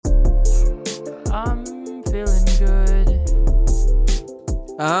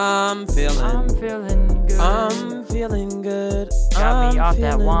I'm feeling good. I'm feeling good. Got me off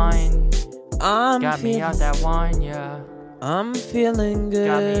that wine. Got me off that wine, yeah. I'm feeling good.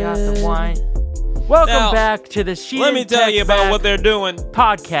 Got me off the wine. Welcome Now, back to the She Let me tell you about what they're doing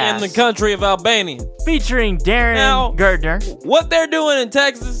podcast in the country of Albania. featuring Darren Now- Gerdner What they're doing in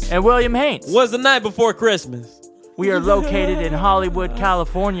Texas and William Haynes. was the night before Christmas. We are located in Hollywood,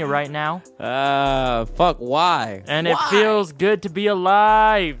 California right now, Fuck, why? and it Why? feels good to be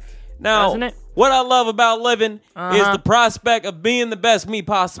alive. Now, doesn't it? what I love about living is the prospect of being the best me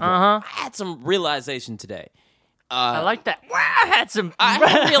possible. Uh-huh. I had some realization today. I like that. Wow, I had some. I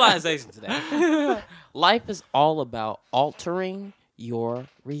had a realization today. Life is all about altering your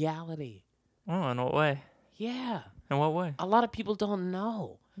reality. Oh, in what way? Yeah. In what way? A lot of people don't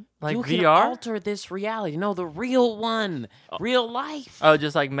know. Like you can VR? alter this reality. No, the real one. Real life. Oh,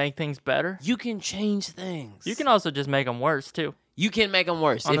 just like make things better? You can change things. You can also just make them worse, too. You can make them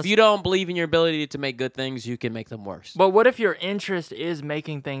worse. On If a- you don't believe in your ability to make good things, you can make them worse. But what if your interest is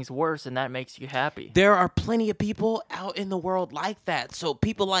making things worse and that makes you happy? There are plenty of people out in the world like that. So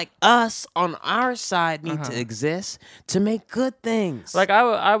people like us on our side need to exist to make good things. Like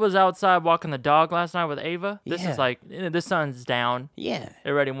I was outside walking the dog last night with Ava. This Yeah. is like the sun's down. yeah.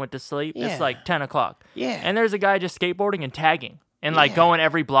 Everybody went to sleep. Yeah. It's like 10 o'clock. Yeah. And there's a guy just skateboarding and tagging. And like Yeah. going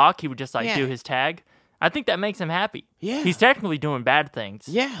every block, he would just like Yeah. do his tag. I think that makes him happy. Yeah. He's technically doing bad things.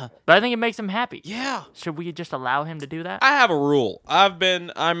 Yeah. But I think it makes him happy. Yeah. Should we just allow him to do that? I have a rule. I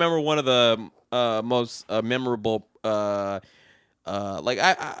remember one of the most memorable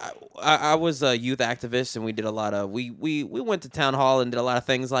I was a youth activist, and we did a lot of we went to town hall and did a lot of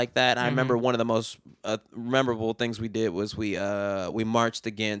things like that. I remember one of the most memorable things we did was we marched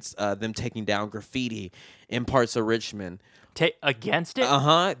against them taking down graffiti in parts of Richmond. Against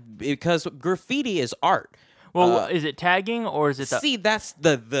it? Because graffiti is art. Well, is it tagging or is it the... See, that's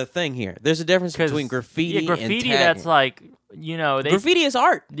the thing here. There's a difference between graffiti and graffiti, tagging. that's like, Graffiti is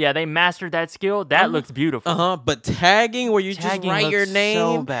art. Yeah, they mastered that skill. That looks beautiful. But tagging, where you Tagging just write your looks name,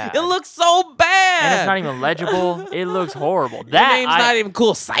 so bad. it looks so bad. And it's not even legible. It looks horrible. Your name's not even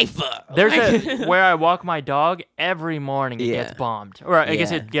cool. Cypher. There's where I walk my dog every morning. It Yeah. gets bombed, or I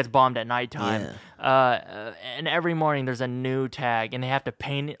guess Yeah. it gets bombed at nighttime. And every morning there's a new tag, and they have to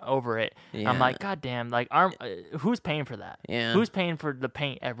paint it over it. Yeah. I'm like, God damn! Like, who's paying for that? Yeah. Who's paying for the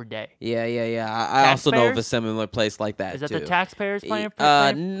paint every day? Yeah. I also know of a Taxpayers? similar place like that. Is that too. the taxpayers paying for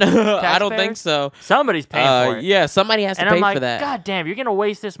it? No, I don't think so. Somebody's paying for it. Yeah, somebody has to And pay I'm like, for that. God damn! You're gonna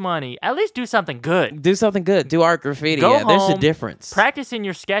waste this money. At least do something good. Do something good. Do art graffiti. Go yeah, there's a home, difference. Practice in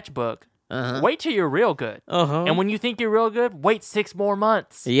your sketchbook. Wait till you're real good. And when you think you're real good, wait 6 more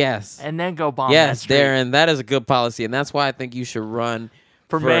months. Yes. And then go bomb that Yes, street. Darren, that is a good policy, and that's why I think you should run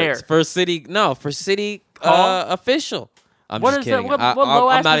For mayor. for city Hall? official. I'm What just is that? kidding. What I'm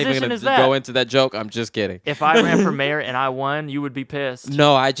low-ass not even position going is to that? go into that joke. I'm just kidding. If I ran for mayor and I won, you would be pissed.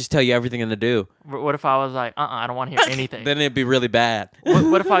 No, I just tell you everything to do. What if I was like, I don't want to hear anything? Then it'd be really bad.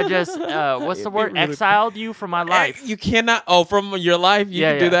 What if I just, what's the word? really Exiled you from my life. You cannot. Oh, from your life, you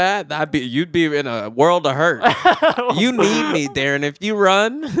Yeah, can do yeah. that. You'd be in a world of hurt. You need me, Darren. If you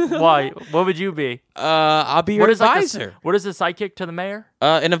run, Why? What would you be? I'll be your What is advisor. what is the sidekick to the mayor?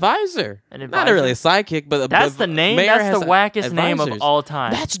 An advisor. An Not advisor? really a sidekick, but That's the name. mayor That's the has wackest name of advisors. all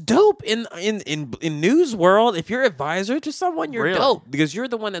time. That's dope. In news world, if you're advisor to someone, you're Really? dope because you're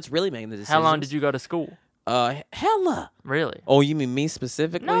the one that's really making the decisions. How long did you go to school? Hella. Really? Oh, you mean me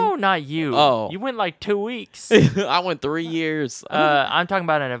specifically? No, not you. Oh. You went like 2 weeks. I went 3 years. I'm talking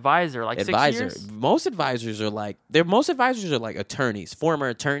about an advisor, like 6 years. Most advisors are like attorneys, former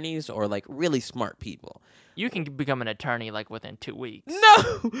attorneys, or like really smart people. You can become an attorney like within 2 weeks.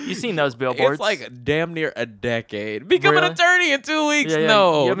 No, You seen those billboards? It's like damn near a decade. Become an Really? attorney in 2 weeks. Yeah, yeah.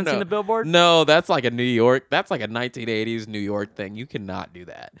 No, You haven't no. seen the billboard? No, that's like a New York. That's like a 1980s New York thing. You cannot do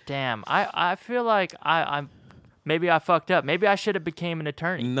that. Damn, I feel like I'm maybe I fucked up. Maybe I should have became an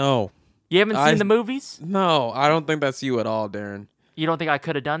attorney. No, You haven't seen the movies? no, I don't think that's you at all, Darren. You don't think I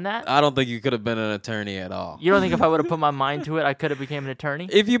could have done that? I don't think you could have been an attorney at all. You don't think if I would have put my mind to it, I could have became an attorney?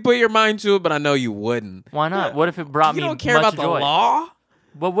 If you put your mind to it, but I know you wouldn't. Why not? What if it brought You me don't care much about the joy? law?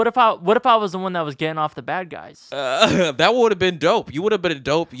 But what if I was the one that was getting off the bad guys? That would have been dope. You would have been a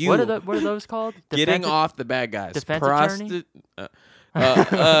dope. What are those called? Getting Defensive- off the bad guys. defense attorney?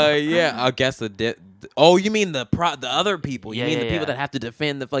 Yeah, I guess oh, you mean the other people? You Yeah, mean yeah, the people yeah. that have to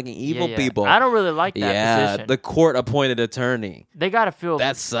defend the fucking evil Yeah. people? I don't really like that yeah, position. the court-appointed attorney. They gotta feel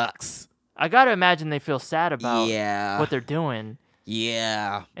That sucks. I gotta imagine they feel sad about Yeah. what they're doing.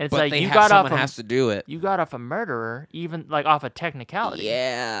 Yeah, And it's but like they you have, got someone off has to do it. You got off a murderer, even like off a technicality.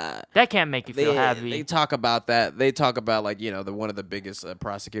 Yeah. That can't make you feel happy. They talk about that. They talk about like one of the biggest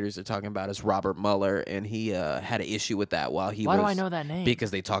prosecutors they're talking about is Robert Mueller, and he had an issue with that while he Why was. do I know that name?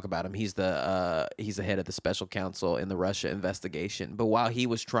 Because they talk about him. He's the head of the special counsel in the Russia investigation. But while he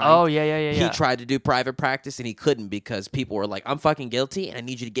was trying, he tried to do private practice and he couldn't because people were like, "I'm fucking guilty and I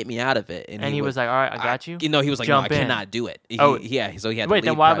need you to get me out of it." And he was like, "All right, I got you." He was like, Jump "No, I in." cannot do it." Oh, yeah. So he had. Wait, to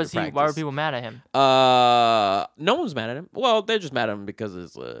leave then why private was he? practice. Why were people mad at him? No one's mad at him. Well, they're just mad at him because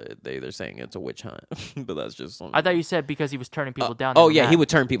it's they're saying it's a witch hunt. But that's just something. I thought you said because he was turning people down. Oh yeah, he would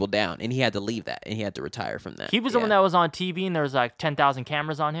turn people down, and he had to leave that, and he had to retire from that. He was the one that was on TV, and there was like 10,000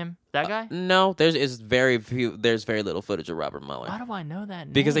 cameras on him. That guy? No, there's very few. There's very little footage of Robert Mueller. Why do I know that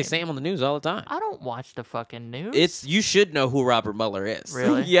name? Because they say him on the news all the time. I don't watch the fucking news. You should know who Robert Mueller is.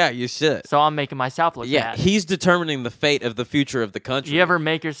 Really? Yeah, you should. So I'm making myself look bad. He's determining the fate of the future of the country. You ever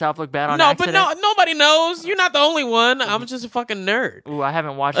make yourself look bad on No, accident? but nobody knows. You're not the only one. I'm just a fucking nerd. Ooh, I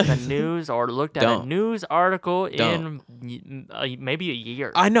haven't watched the news or looked at a news article in maybe a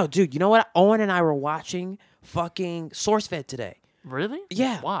year. I know, dude. You know what? Owen and I were watching fucking SourceFed today. Really?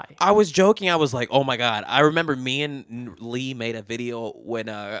 Yeah. Why? I was joking. I was like, oh my God. I remember me and Lee made a video when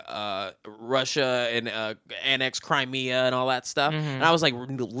Russia and annexed Crimea and all that stuff. Mm-hmm. And I was like,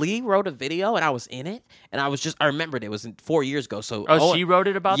 Lee wrote a video and I was in it. And I remembered it was 4 years ago. So she wrote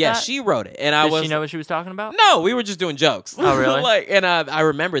it about that? Yeah, she wrote it. And Did she know what she was talking about? No, we were just doing jokes. Oh, really? I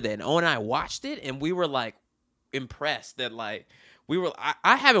remember that. And Owen and I watched it and we were like impressed that like,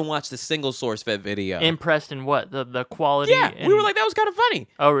 I haven't watched a single SourceFed video. Impressed in what? The quality? Yeah, we were like, that was kind of funny.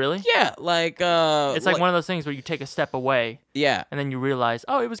 Oh, really? Yeah, like... it's like one of those things where you take a step away. Yeah. And then you realize,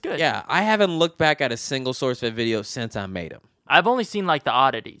 oh, it was good. Yeah, I haven't looked back at a single SourceFed video since I made them. I've only seen like the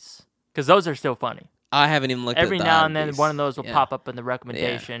oddities, because those are still funny. I haven't even looked at the Every now oddities. and then, one of those will pop up in the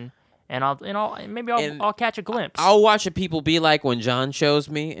recommendation. And I'll catch a glimpse. I'll watch it. People be like when John shows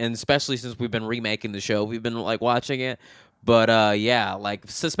me, and especially since we've been remaking the show, we've been like watching it. But like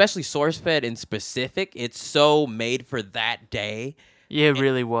especially SourceFed in specific, it's so made for that day. Yeah, it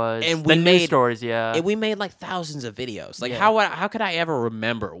really was. And the news stories, yeah. And we made like thousands of videos. Like how could I ever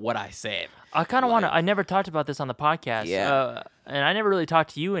remember what I said? I kind of want to. I never talked about this on the podcast. Yeah. And I never really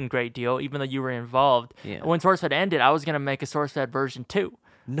talked to you in great deal, even though you were involved. Yeah. When SourceFed ended, I was gonna make a SourceFed version 2.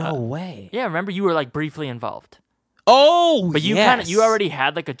 No way. Yeah, remember you were like briefly involved. Oh, but you you already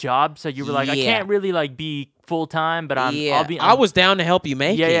had like a job, so you were like, I can't really like be full time, but I was down to help you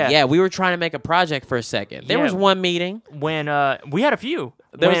make it. Yeah, we were trying to make a project for a second. There was one meeting when we had a few.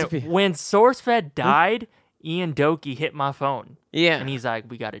 When SourceFed died, Ian Doki hit my phone. Yeah, and he's like,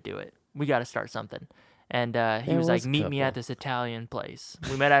 "We got to do it. We got to start something." And he was like, "Meet me at this Italian place."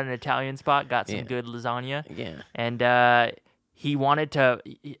 We met at an Italian spot, got some good lasagna. Yeah, and he wanted to.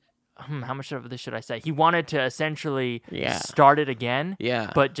 How much of this should I say? He wanted to essentially start it again.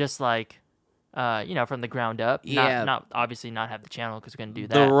 Yeah. But just like, from the ground up. Yeah. Not obviously not have the channel because we're gonna do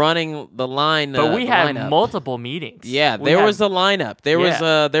that. The line. But we had lineup. multiple meetings. Yeah, there was a lineup. There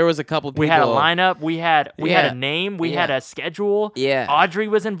was a couple people. We had a lineup. We had a name. We had a schedule. Yeah. Audrey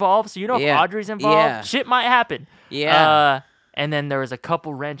was involved, so if Audrey's involved, shit might happen. Yeah. And then there was a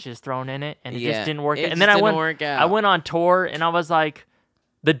couple wrenches thrown in it, and it just didn't work. And then I went on tour, and I was like.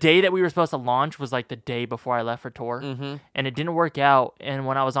 The day that we were supposed to launch was like the day before I left for tour, and it didn't work out. And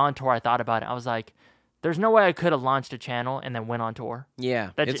when I was on tour, I thought about it. I was like, "There's no way I could have launched a channel and then went on tour."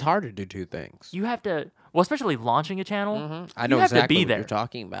 Yeah, it's hard to do two things. You have to, especially launching a channel. I know you have exactly to be what there. you're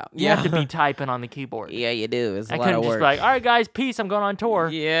talking about. You have to be typing on the keyboard. Yeah, you do. It's a I lot couldn't of just work. be like, "All right, guys, peace. I'm going on tour."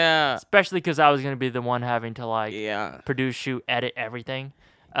 Yeah, especially because I was going to be the one having to like produce, shoot, edit everything.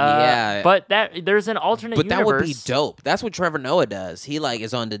 But there's an alternate universe. That would be dope. That's what Trevor Noah does. He like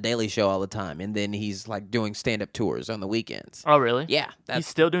is on the Daily Show all the time, and then he's like doing stand-up tours on the weekends. Oh, really? Yeah, he's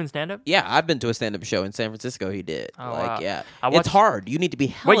still doing stand-up. Yeah, I've been to a stand-up show in San Francisco. He did. Oh, wow. Yeah, it's hard. You need to be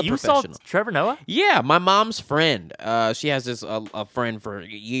hella professional. Wait, you saw Trevor Noah? Yeah, my mom's friend. She has this a friend for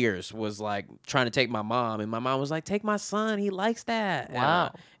years was like trying to take my mom, and my mom was like, "Take my son. He likes that."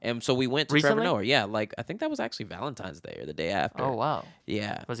 Wow. And so we went to Recently? Trevor Noah. Yeah, like I think that was actually Valentine's Day or the day after. Oh wow.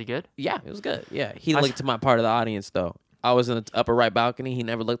 Yeah. Was he good? Yeah, it was good. Yeah, he looked to my part of the audience though. I was in the upper right balcony. He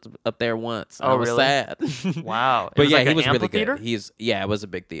never looked up there once. Oh, I was really? sad. Wow. But he was really good. It was a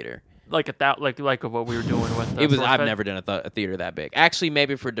big theater. Like what we were doing with. It was. I've never done a theater that big. Actually,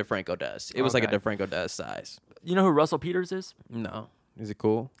 maybe for DeFranco does. It was like a DeFranco does size. You know who Russell Peters is? No. Is it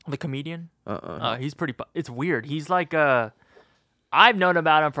cool? The comedian. He's pretty. It's weird. He's like I've known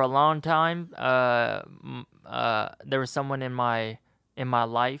about him for a long time. There was someone in my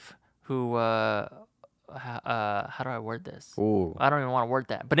life who how do I word this? Ooh. I don't even want to word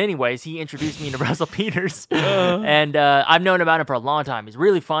that. But anyways, he introduced me to Russell Peters, and I've known about him for a long time. He's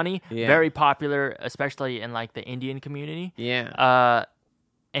really funny, very popular, especially in like the Indian community. Yeah.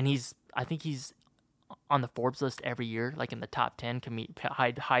 And I think he's on the Forbes list every year, like in the top 10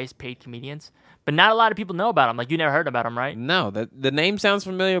 highest paid comedians. But not a lot of people know about him. Like, you never heard about him, right? No, the name sounds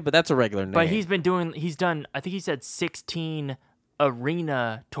familiar, but that's a regular name. But he's done, I think he said 16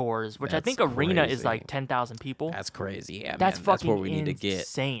 arena tours, which I think arena is like 10,000 people. That's crazy. Yeah, that's man, fucking that's where we need to get.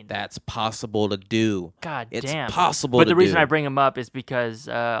 Insane. That's possible to do. God it's damn. possible but to do. the reason I bring him up is because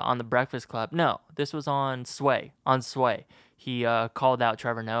on the Breakfast Club, no, this was on Sway. He called out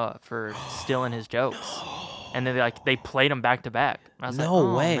Trevor Noah for stealing his jokes. And then they played him back to back. And I was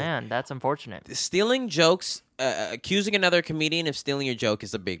No way. Man, that's unfortunate. Stealing jokes, accusing another comedian of stealing your joke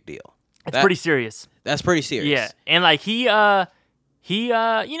is a big deal. It's pretty serious. That's pretty serious. Yeah, and like he, you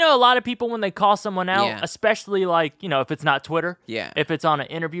know, a lot of people when they call someone out, especially like, you know, if it's not Twitter, if it's on an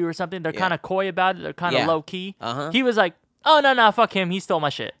interview or something, they're kind of coy about it. They're kind of low key. He was like, oh no, fuck him. He stole my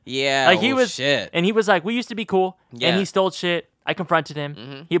shit. Yeah, like he was, shit. And he was like, we used to be cool, and he stole shit. I confronted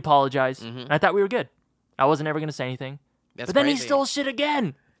him. He apologized, and I thought we were good. I wasn't ever gonna say anything. That's but then crazy. he stole shit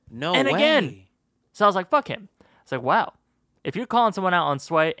again. No and way. again. So I was like, fuck him. It's like, wow. If you're calling someone out on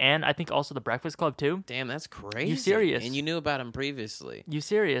Sway, and I think also the Breakfast Club too. Damn, that's crazy. You serious? And you knew about him previously. You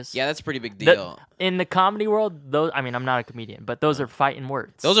serious? Yeah, that's a pretty big deal. In the comedy world, those, I mean, I'm not a comedian, but those are fighting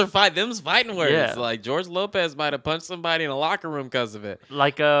words. Those are them's fighting words. Yeah. Like George Lopez might have punched somebody in a locker room because of it.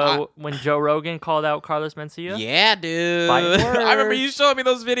 Like when Joe Rogan called out Carlos Mencia. Yeah, dude. Fighting words. I remember you showing me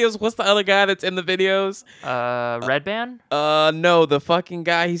those videos. What's the other guy that's in the videos? Red Band? No, the fucking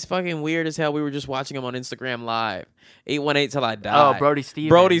guy. He's fucking weird as hell. We were just watching him on Instagram Live. 818 till I die. Oh, Brody Stevens.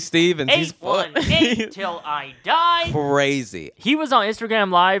 Brody Stevens. 818 till I die. Crazy. He was on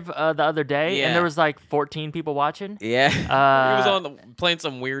Instagram Live the other day, and there was like 14 people watching. Yeah. He was playing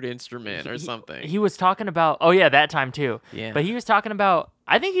some weird instrument or something. He was talking about, that time too. Yeah. But he was talking about,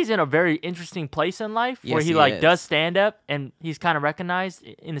 I think he's in a very interesting place in life where Yes, he he like is. does stand up, and he's kind of recognized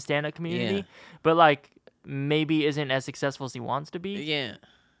in the stand up community, Yeah. but like maybe isn't as successful as he wants to be. Yeah.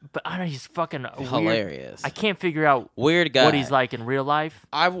 But I don't know, he's fucking Hilarious. Weird. I can't figure out Weird guy. what he's like in real life.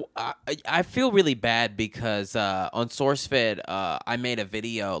 I feel really bad because on SourceFed, I made a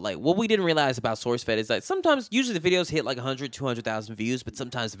video. Like, what we didn't realize about SourceFed is that usually the videos hit like 100, 200,000 views, but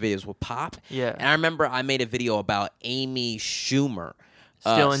sometimes the videos will pop. Yeah. And I remember I made a video about Amy Schumer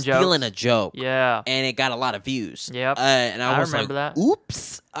Stealing a joke. Yeah. And it got a lot of views. Yep. And I was remember like, that.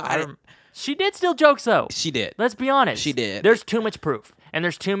 oops. She did steal jokes though. She did. Let's be honest. She did. There's too much proof, and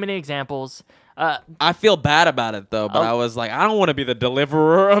there's too many examples. I feel bad about it though, but I was like, I don't want to be the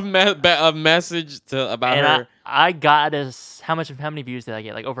deliverer of message about her. I got how many views did I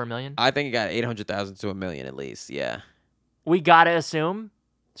get? Like over 1 million? I think it got 800,000 to 1 million at least. Yeah. We gotta assume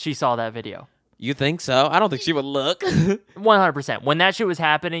she saw that video. You think so? I don't think she would look. 100%. When that shit was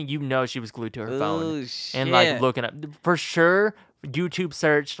happening, you know she was glued to her phone and like looking up for sure. YouTube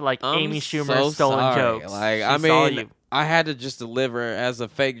searched like Amy Schumer stolen jokes. Like, I mean, I had to just deliver as a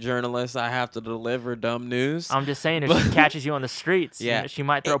fake journalist. I have to deliver dumb news. I'm just saying, if she catches you on the streets, she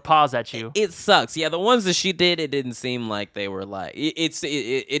might throw paws at you. It sucks. Yeah, the ones that she did, it didn't seem like they were like.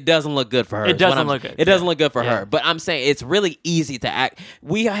 It doesn't look good for her. It doesn't look good. It doesn't look good for her. But I'm saying it's really easy to act.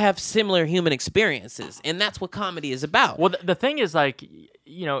 We have similar human experiences, and that's what comedy is about. Well, the thing is, like,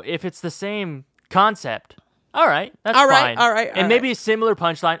 you know, if it's the same concept. All right, that's fine. All right, and maybe a similar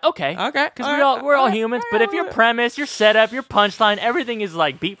punchline. Okay, because we're all humans. But if your premise, your setup, your punchline, everything is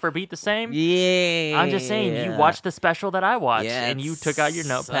like beat for beat the same. Yeah, I'm just saying, you watched the special that I watched, and you took out your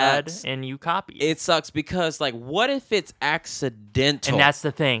notepad and you copied. It sucks because, like, what if it's accidental? And that's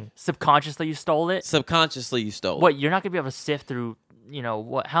the thing. Subconsciously, you stole it. Subconsciously, you stole it. What? You're not gonna be able to sift through. You know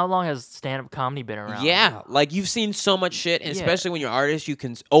what? How long has stand-up comedy been around? Yeah, like you've seen so much shit, and especially when you're an artist, you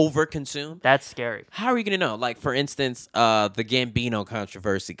can over-consume. That's scary. How are you gonna know? Like, for instance, the Gambino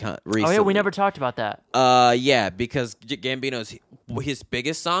controversy recently. Oh yeah, we never talked about that. Yeah, because Gambino's his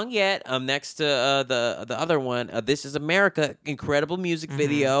biggest song yet. Next to the other one, "This Is America," incredible music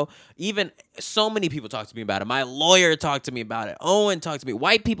video. Even so many people talked to me about it. My lawyer talked to me about it. Owen talked to me.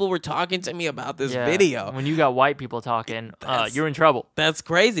 White people were talking to me about this video. When you got white people talking, you're in trouble. That's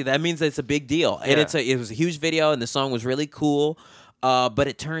crazy. That means it's a big deal. And it was a huge video, and the song was really cool. But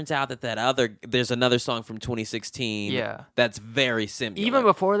it turns out there's another song from 2016 that's very similar. Even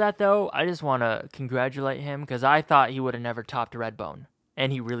before that, though, I just want to congratulate him because I thought he would have never topped Redbone.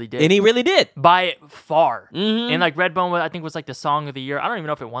 And he really did. And he really did. By far. Mm-hmm. And like Redbone, I think, was like the song of the year. I don't even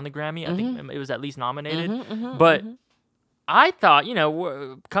know if it won the Grammy. I think it was at least nominated. But I thought,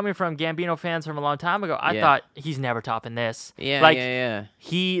 coming from Gambino fans from a long time ago, I thought he's never topping this. Yeah.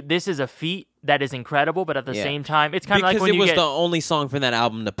 This is a feat that is incredible, but at the same time, it's kind of like when it was the only song from that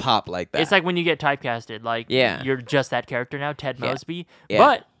album to pop like that. It's like when you get typecasted, like you're just that character now, Ted Mosby. Yeah.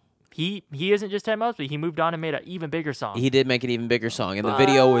 But he isn't just Ted Mosby. He moved on and made an even bigger song. He did make an even bigger song, and the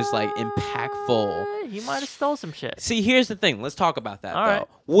video was like impactful. He might have stole some shit. See, here's the thing. Let's talk about that, All though. right.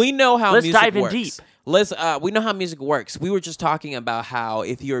 We know how Let's music dive in works. deep. We know how music works. We were just talking about how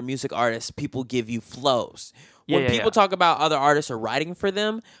if you're a music artist, people give you flows. When people talk about other artists or writing for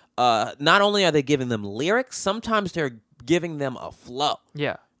them, not only are they giving them lyrics, sometimes they're giving them a flow.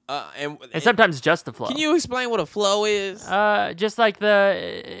 Yeah. And sometimes just the flow. Can you explain what a flow is? Just like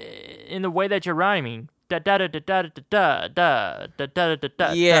in the way that you're rhyming. Da da da da da da da da da da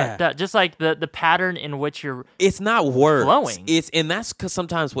da. Yeah. Just like the pattern in which you're. It's not words. Flowing. And that's because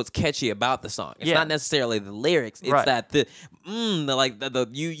sometimes what's catchy about the song. It's not necessarily the lyrics. It's right. that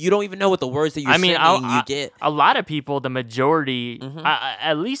you don't even know what the words that you're singing you get. A lot of people, the majority,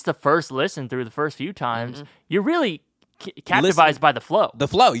 at least the first listen through the first few times, you're really captivated by the flow. The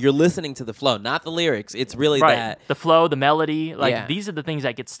flow. You're listening to the flow, not the lyrics. It's really that. The flow, the melody. These are the things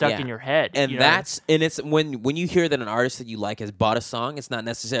that get stuck in your head. And it's when you hear that an artist that you like has bought a song, it's not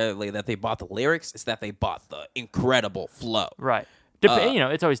necessarily that they bought the lyrics, it's that they bought the incredible flow. Right.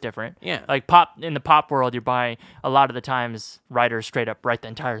 It's always different. Yeah. Like in the pop world, you're buying a lot of the times writers straight up write the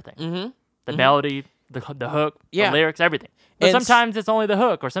entire thing. Mm-hmm. The melody, the hook, the lyrics, everything. But sometimes it's only the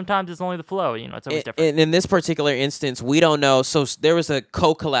hook, or sometimes it's only the flow. It's always different. And in this particular instance, we don't know. So there was a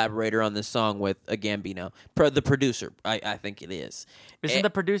co-collaborator on this song with a Gambino, the producer. I think it is. Isn't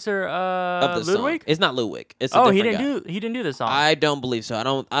the producer of the Ludwig? Song. It's not Ludwig. It's a different guy. He didn't do this song. I don't believe so. I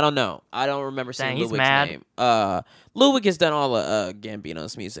don't know. I don't remember seeing Dang, Ludwig's name. Ludwig has done all of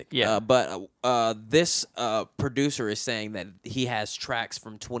Gambino's music. Yeah. But this producer is saying that he has tracks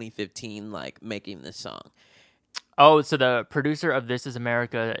from 2015, like making this song. Oh, so the producer of This Is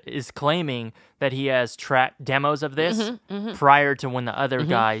America is claiming that he has track demos of this prior to when the other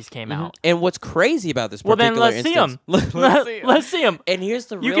guys came out. And what's crazy about this particular let's see him. Let's see him. And here's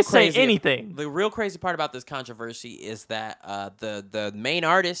the real you can crazy, say anything. The real crazy part about this controversy is that the main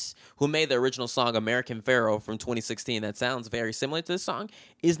artist who made the original song American Pharaoh from 2016 that sounds very similar to this song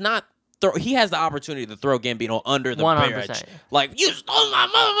is not. He has the opportunity to throw Gambino under the 100%. bridge. Like, you stole my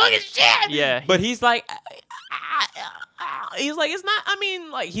motherfucking shit! Yeah. But he's like... it's not. I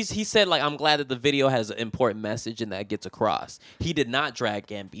mean, like he said, like I'm glad that the video has an important message and that gets across. He did not drag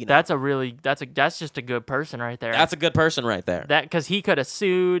Gambino. That's just a good person right there. That's a good person right there. That because he could have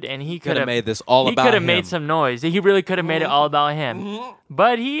sued and he could have made this all about him. He could have made some noise. He really could have made it all about him.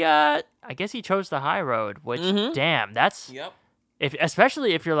 But he, I guess he chose the high road. Which, damn, that's. Yep.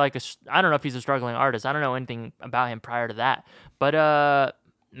 Especially if you're like I don't know if he's a struggling artist. I don't know anything about him prior to that. But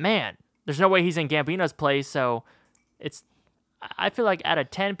man, there's no way he's in Gambino's place. So it's. I feel like out of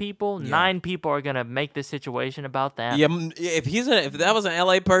 10 people, 9 people are gonna make this situation about them. Yeah, if that was an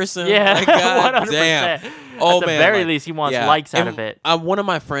LA person, yeah, like, God 100%. damn. At the very least, he wants likes out of it. One of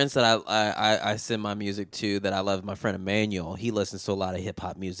my friends that I send my music to that I love, my friend Emmanuel. He listens to a lot of hip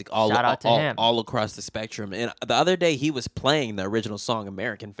hop music all across the spectrum. And the other day, he was playing the original song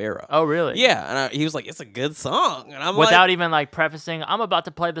American Pharaoh. Oh, really? Yeah, and he was like, "It's a good song," and I'm without even like prefacing, "I'm about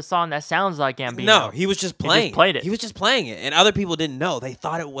to play the song that sounds like Gambino." No, he was just playing. He just played it. He was just playing it, and other people didn't know. They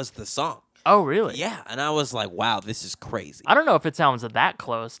thought it was the song. Oh, really? Yeah, and I was like, "Wow, this is crazy." I don't know if it sounds that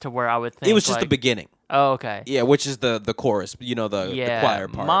close to where I would think. It was just the beginning. Oh, okay. Yeah, which is the chorus, the choir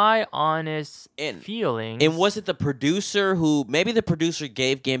part. My honest feelings. And was it the producer maybe the producer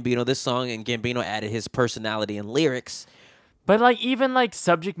gave Gambino this song and Gambino added his personality and lyrics? But like even like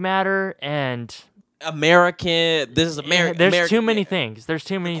subject matter and this is American. There's too many things. There's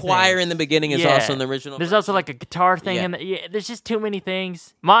too many choir things. in the beginning is also in the original. There's also like a guitar thing in there's just too many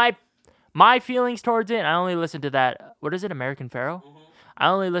things. My feelings towards it, I only listened to that. What is it, American Pharaoh? Mm-hmm. I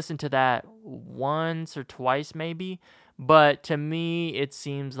only listened to that once or twice maybe, but to me it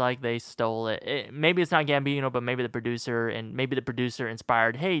seems like they stole it. Maybe it's not Gambino, but maybe the producer, and maybe the producer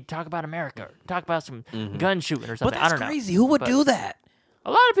inspired, hey, talk about America. Talk about some gun shooting or something. Well, that's I don't crazy. know. Who would do that?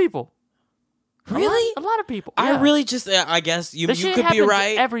 A lot of people. Really? A lot of people. Yeah. I really just, I guess you could be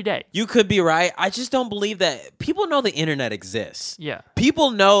right. Every day. You could be right. I just don't believe that people know the internet exists. Yeah.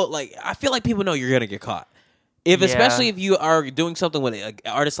 People know, I feel like people know you're going to get caught. Especially if you are doing something with an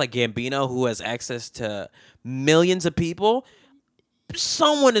artist like Gambino who has access to millions of people,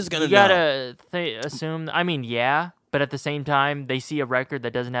 someone is going to know. You gotta assume, but at the same time, they see a record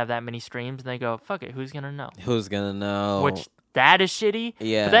that doesn't have that many streams and they go, fuck it, who's going to know? Who's going to know? Which, that is shitty.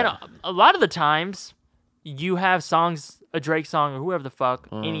 Yeah. But then a lot of the times, you have songs, a Drake song or whoever the fuck,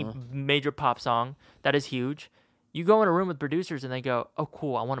 any Mm-hmm. major pop song that is huge. You go in a room with producers and they go, "Oh,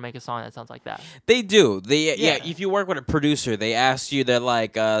 cool! I want to make a song that sounds like that." They do. Yeah. Yeah. If you work with a producer, they ask you, they're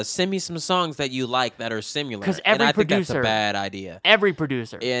like, send me some songs that you like that are similar. 'Cause and every I think that's a producer- bad idea. Every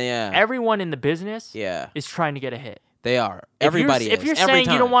producer, Yeah. everyone in the business, Yeah. is trying to get a hit. They are. Everybody If you're is. Every saying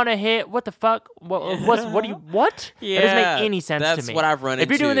time. you don't want to hit, what the fuck? What do you? What? That doesn't Yeah, make any sense that's to me. what I've run If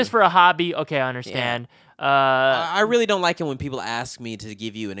you're doing into. this for a hobby, okay, I understand. I really don't like it when people ask me to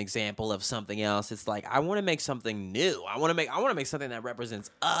give you an example of something else. It's like I want to make something new. I want to make something that represents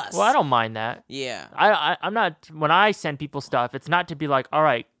us. Well, I don't mind that. Yeah. I'm not, when I send people stuff, it's not to be like, all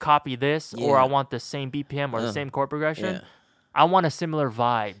right, copy this, or Yeah. I want the same BPM or the same chord progression. Yeah. I want a similar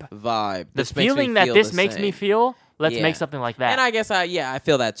vibe. Vibe. The This makes me feeling that feel this the makes me same. feel, let's Yeah. make something like that. And I guess I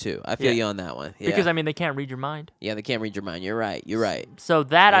feel that too. I feel Yeah. you on that one. Yeah. Because, I mean, they can't read your mind. yeah, they can't read your mind. You're right. You're right. So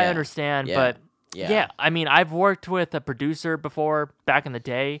that I Yeah. understand, Yeah. but Yeah. yeah, I mean, I've worked with a producer before back in the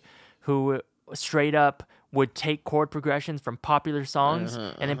day who straight up would take chord progressions from popular songs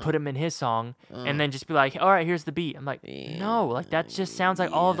and then put them in his song and then just be like, all right, here's the beat. I'm like, no, like that just sounds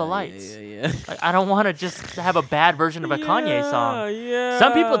like all of the lights. Yeah. Like, I don't want to just have a bad version of a Kanye song. Yeah.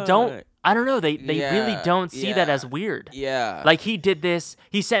 Some people don't, I don't know, they really Yeah, don't see that yeah. as weird. Yeah. Like he did this,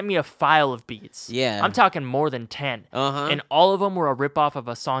 he sent me a file of beats. Yeah. I'm talking more than 10. Uh-huh. And all of them were a ripoff of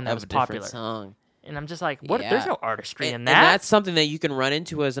a song that of was a different popular. song. And I'm just like, what? Yeah. There's no artistry in And that. that's something that you can run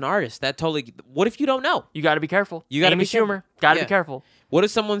into as an artist. That totally. What if you don't know? You got to be careful. You gotta Amy be careful. Schumer, got to Yeah. be careful. What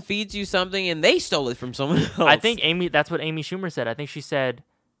if someone feeds you something and they stole it from someone else? I think that's what Amy Schumer said. I think she said,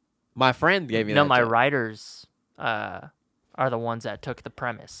 my friend gave me no, that. my joke. writers are the ones that took the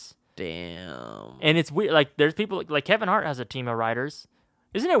premise. Damn. And it's weird. Like, there's people, like Kevin Hart has a team of writers.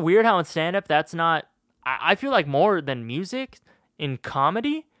 Isn't it weird how in stand-up that's not, I feel like more than music, in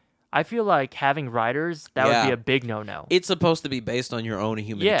comedy, I feel like having writers, that would be Yeah. a big no-no. It's supposed to be based on your own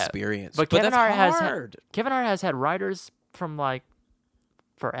human Yeah, experience. But Kevin that's Hart hard. Kevin Hart has had writers from like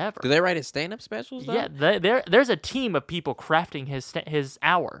forever. Do they write his stand-up specials? Though? Yeah, there's a team of people crafting his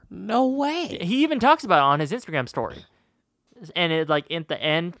hour. No way. He even talks about it on his Instagram story. And it like in the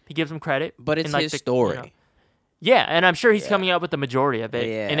end, he gives him credit. But it's and, like, his story. Yeah, and I'm sure he's coming up with the majority of it,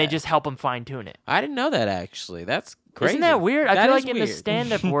 and they Yeah. just help him fine tune it. I didn't know that actually. That's crazy. Isn't that weird? I That feel is like in the weird.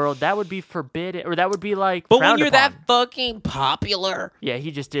 stand-up world, that would be forbidden, or that would be like. But when frowned you're upon. that fucking popular, yeah, he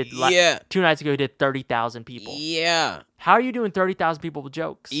just did. Yeah. 2 nights ago, he did 30,000 people. yeah, How are you doing 30,000 people with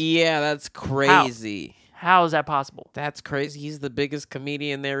jokes? yeah, that's crazy. How is that possible? That's crazy. He's the biggest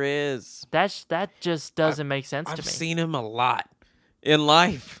comedian there is. That just doesn't make sense to I've me. seen him a lot in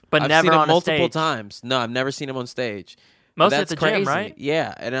life, But I've never seen him on a multiple stage. times. No, I've never seen him on stage. Mostly That's at the gym, crazy. right?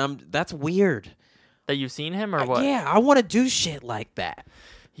 Yeah, and that's weird. That you've seen him or what? Yeah, I want to do shit like that.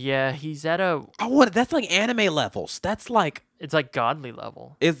 Yeah, he's at a. That's like anime levels. That's like It's like godly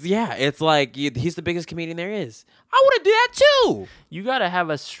level. it's like he's the biggest comedian there is. I want to do that too. You got to have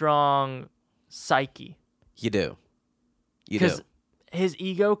a strong psyche You do. You do. because his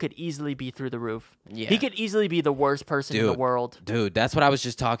ego could easily be through the roof. Yeah. He could easily be the worst person in the Dude. world. Dude, that's what I was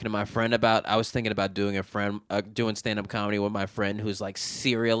just talking to my friend about. I was thinking about doing doing stand-up comedy with my friend who's like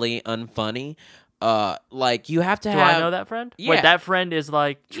serially unfunny. Like you have to Do have. I know that friend? Yeah. Wait, that friend is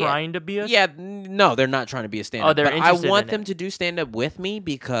like Yeah. trying to be a. Yeah, no, they're not trying to be a stand-up. Oh, they're but I interested want in them it. to do stand-up with me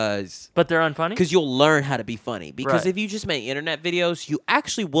because But they're unfunny. you'll learn how to be funny. Because Right. if you just make internet videos, you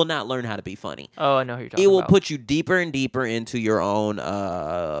actually will not learn how to be funny. Oh, I know who you're talking It will about. put you deeper and deeper into your own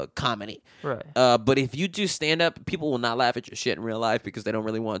comedy. Right. But if you do stand up, people will not laugh at your shit in real life because they don't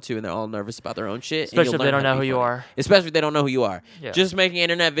really want to, and they're all nervous about their own shit. and Especially you'll if they learn don't how to know be who you funny. are. Especially if they don't know who you are. Yeah. Just making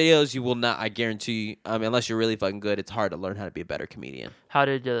internet videos, you will not. I guarantee you. Unless you're really fucking good, it's hard to learn how to be a better comedian. How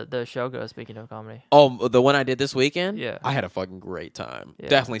did the show go? Speaking of comedy, Oh, the one I did this weekend. Yeah. I had a fucking great time. Yeah.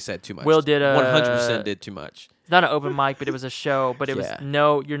 Definitely said too much. Will did a- 100% did too much. it's not an open mic, but it was a show. But it Yeah.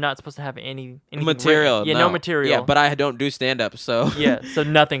 was you're not supposed to have anything Material. written. Yeah, no material. Yeah, but I don't do stand up, so yeah, so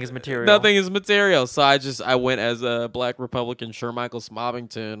nothing is material. Nothing is material. So I went as a black Republican, Sure Michael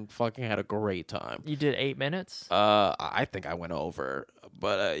Smobbington. Fucking had a great time. You did 8 minutes, I think I went over,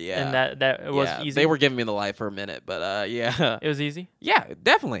 but yeah. and that it was yeah, easy. They were giving me the light for a minute, but yeah. It was easy. Yeah,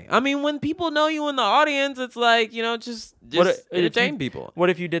 definitely. I mean, when people know you in the audience, it's like, just What if entertain you- people. What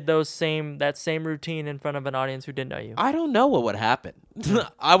if you did that same routine in front of an audience who didn't know you? I don't know what would happen.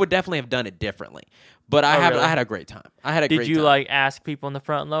 I would definitely have done it differently. But Oh, really? I had a great time. I had a Did great you time. like ask people in the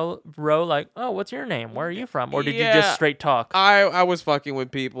front row like, "Oh, what's your name? Where are you from?" Or did you Yeah. just straight talk? I was fucking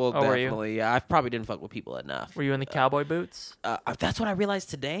with people, Oh, were you? definitely. Yeah, I probably didn't fuck with people enough. Were you in the cowboy boots? That's what I realized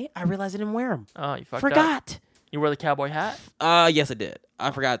today. I realized I didn't wear them. Oh, you fucked up. Forgot. You wore the cowboy hat? Yes, I did.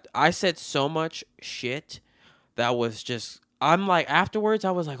 I forgot. I said so much shit that was just. I'm like afterwards.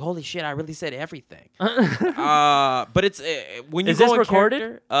 I was like, "Holy shit! I really said everything." But it's when you Is go this in recorded?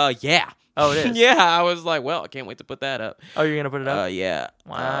 character. Yeah. Oh, it is. Yeah. I was like, "Well, I can't wait to put that up." Oh, you're gonna put it up? Yeah.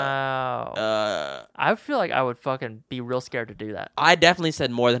 Wow. I feel like I would fucking be real scared to do that. I definitely said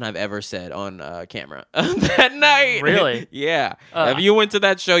more than I've ever said on camera that night. Really? Yeah. If you went to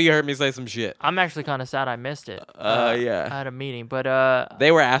that show, you heard me say some shit. I'm actually kind of sad I missed it. Yeah. I had a meeting, but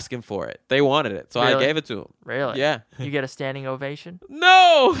They were asking for it. They wanted it, so Really? I gave it to them. really? Yeah. You get a standing ovation?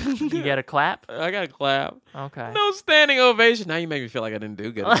 No. You get a clap? I got a clap. Okay. No standing ovation. Now you make me feel like I didn't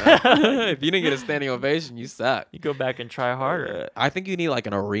do good enough. If you didn't get a standing ovation, you suck. You go back and try harder. I think you need like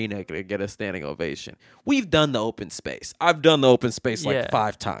an arena to get a standing ovation. We've done the open space. I've done the open space like Yeah.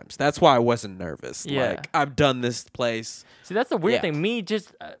 5 times. That's why I wasn't nervous. Yeah. Like I've done this place. See, that's the weird Yeah. thing. Me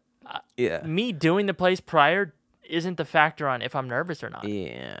just Yeah. me doing the place prior isn't the factor on if I'm nervous or not.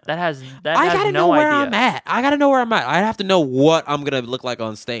 Yeah. That has I has gotta no know where idea. I'm at. I gotta know where I'm at. I have to know what I'm gonna look like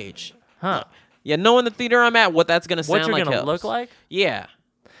on stage. Huh? Yeah, knowing the theater I'm at, what that's gonna sound What you're like gonna helps. look like? Yeah.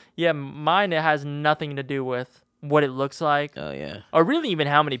 Yeah, mine it has nothing to do with what it looks like, Oh yeah. or really even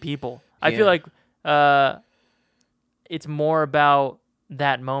how many people. I Yeah. feel like it's more about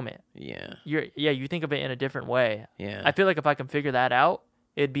that moment. Yeah. You think of it in a different way. Yeah. I feel like if I can figure that out,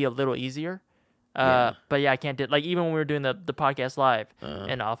 it'd be a little easier. Yeah. But yeah, I can't do like even when we were doing the podcast live,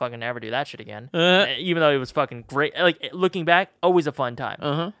 and I'll fucking never do that shit again. Uh-huh. Even though it was fucking great. Like looking back, always a fun time.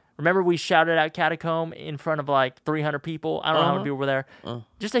 Uh-huh. Remember we shouted out Catacomb in front of like 300 people. I don't know how many people were there.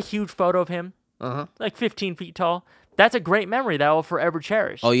 Just a huge photo of him, like 15 feet tall. That's a great memory that I will forever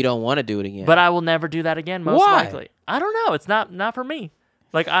cherish. Oh, you don't want to do it again. But I will never do that again, most Why? likely. I don't know. It's not for me.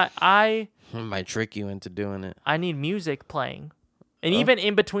 Like I might trick you into doing it. need music playing. And even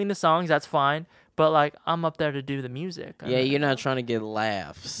in between the songs, that's fine. But like I'm up there to do the music. Yeah, you're not trying to get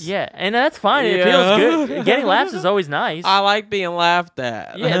laughs. Yeah, and that's fine. It Yeah. feels good. Getting laughs is always nice. I like being laughed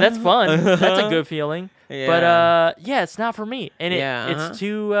at. Yeah, that's fun. That's a good feeling. Yeah. But yeah, it's not for me. And Yeah, it's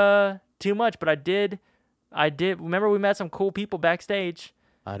too much, but I did remember we met some cool people backstage.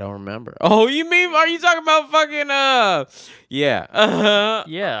 I don't remember. Oh, you mean? Are you talking about fucking? Yeah.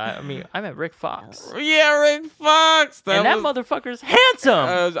 Yeah, I mean, I met Rick Fox. Yeah, Rick Fox. And that motherfucker's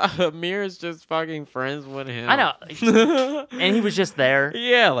handsome. Amir's just fucking friends with him. I know. And he was just there.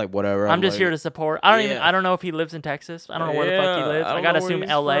 Yeah, like whatever. I'm just like, here to support. I Yeah. don't know if he lives in Texas. I don't know where the fuck he lives. I don't gotta know where assume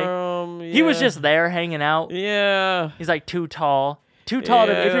he's LA. from. He was Yeah. just there hanging out. Yeah. He's like too tall. If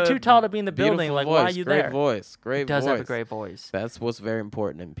you're too tall to be in the building, Beautiful like voice. why are you Great there? voice. Great He does voice. have a great voice. That's what's very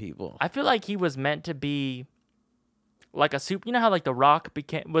important in people. I feel like he was meant to be like a soup. You know how like The Rock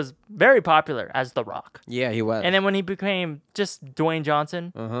was very popular as The Rock, Yeah, he was. and then when he became just Dwayne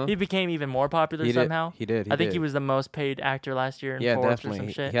Johnson, he became even more popular He did. somehow. He did. I think he was the most paid actor last year in Yeah, Forbes definitely. or some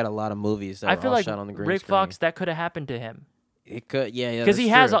He shit. had a lot of movies that I were feel all like shot on the green Rick screen. Fox, that could have happened to him It could. Yeah. because he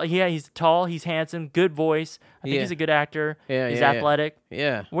that's has. true. He's tall, he's handsome, good voice. I think Yeah. he's a good actor. Yeah, he's yeah, yeah. athletic.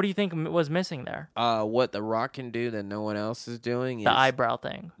 Yeah. What do you think was missing there? What The Rock can do that no one else is doing is The eyebrow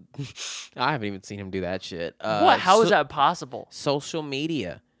thing. I haven't even seen him do that shit. What? How is that possible? Social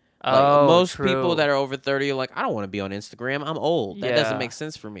media. Like, Oh, most true. people that are over 30 are like, I don't want to be on Instagram. I'm old. That Yeah. doesn't make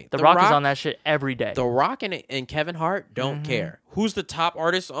sense for me. The Rock is on that shit every day. The Rock and Kevin Hart don't care. Who's the top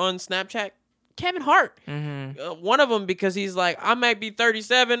artist on Snapchat? Kevin Hart. One of them, because he's like, I might be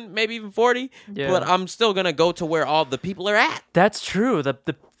 37, maybe even 40, Yeah. but I'm still going to go to where all the people are at. That's true.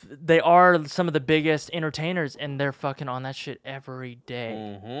 They are some of the biggest entertainers, and they're fucking on that shit every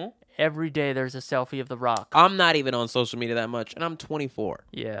day. Every day there's a selfie of The Rock. I'm not even on social media that much, and I'm 24.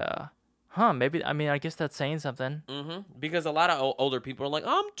 Yeah. Huh, maybe, I mean, I guess that's saying something. Because a lot of older people are like,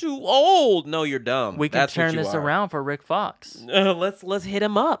 I'm too old. No, you're dumb. We can That's what turn you this are. around for Rick Fox. Let's hit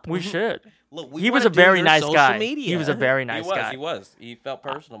him up. We should. Look, we He was wanna a very do your nice social guy. media. He was a very nice guy. He was. He felt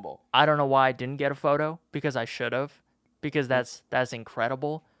personable. I don't know why I didn't get a photo, because I should have, because that's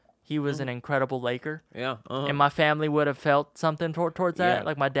incredible. He was an incredible Laker. Yeah. And my family would have felt something towards that. Yeah.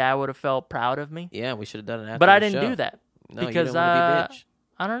 Like my dad would have felt proud of me. Yeah, we should have done it after But I the didn't show. do that. No, because you don't want to be bitch.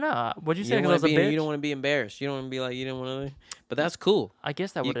 I don't know. What'd you You say? don't, Because I was a wanna be, bitch? you don't want to be embarrassed. You don't want to be like, you didn't want to. But that's cool. I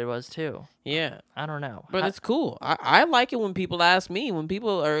guess that's what it was too. Yeah. I don't know. But it's cool. I like it when people ask me. When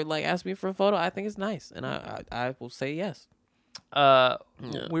people are like, ask me for a photo, I think it's nice. And I will say yes. We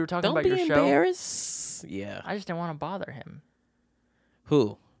were talking Don't about be your show. embarrassed. Yeah. I just didn't want to bother him.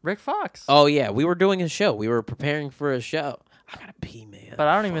 Who? Rick Fox. Oh, yeah. We were doing a show. We were preparing for a show. I got to pee, man. But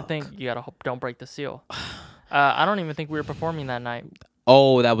I don't even Fuck. think you gotta hope. Don't break the seal. I don't even think we were performing that night.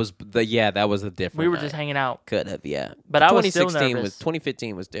 Oh, that was a different We were night. just hanging out. Could have, yeah. But I was still 2016 nervous.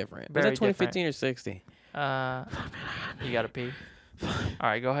 2015 was different. Very was that 2015 or 16? You gotta pee. All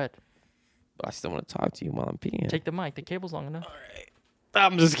right, go ahead. But I still want to talk to you while I'm peeing. Take the mic. The cable's long enough.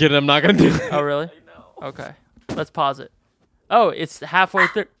 I'm just kidding. I'm not gonna do it. Oh, really? Okay. Let's pause it. Oh, it's halfway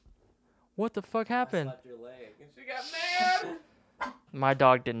through. What the fuck happened? Your leg. She got mad. My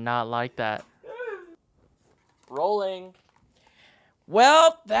dog did not like that. Rolling.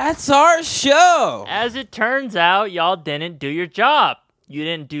 Well, that's our show. As it turns out, y'all didn't do your job. You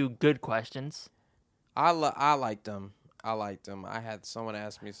didn't do good questions. I liked them. I had someone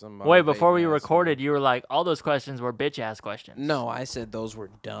ask me some. Wait, before we recorded, you were like, all those questions were bitch-ass questions. No, I said those were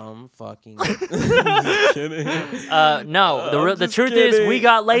dumb fucking. No, the truth is we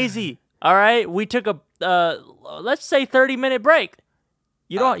got lazy. All right, we took a let's say 30-minute break.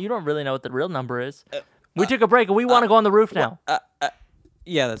 You don't really know what the real number is. We took a break and we want to go on the roof now.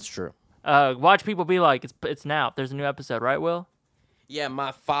 Yeah, that's true. Watch people be like, it's now. There's a new episode, right, Will? Yeah,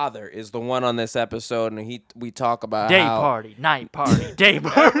 my father is the one on this episode, and we talk about Day how party, night party, day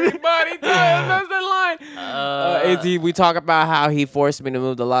party. everybody that's the line. We talk about how he forced me to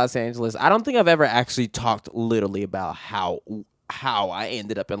move to Los Angeles. I don't think I've ever actually talked literally about how I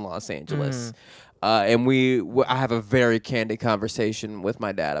ended up in Los Angeles. And I have a very candid conversation with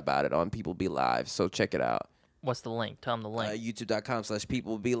my dad about it on People Be Live, so check it out. What's the link? Tell them the link.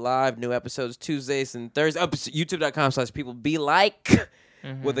 YouTube.com/People Be Live. New episodes Tuesdays and Thursdays. YouTube.com/People Be Like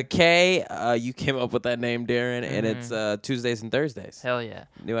with a K. You came up with that name, Darren, and it's Tuesdays and Thursdays. Hell yeah.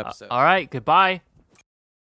 New episode. All right. Goodbye.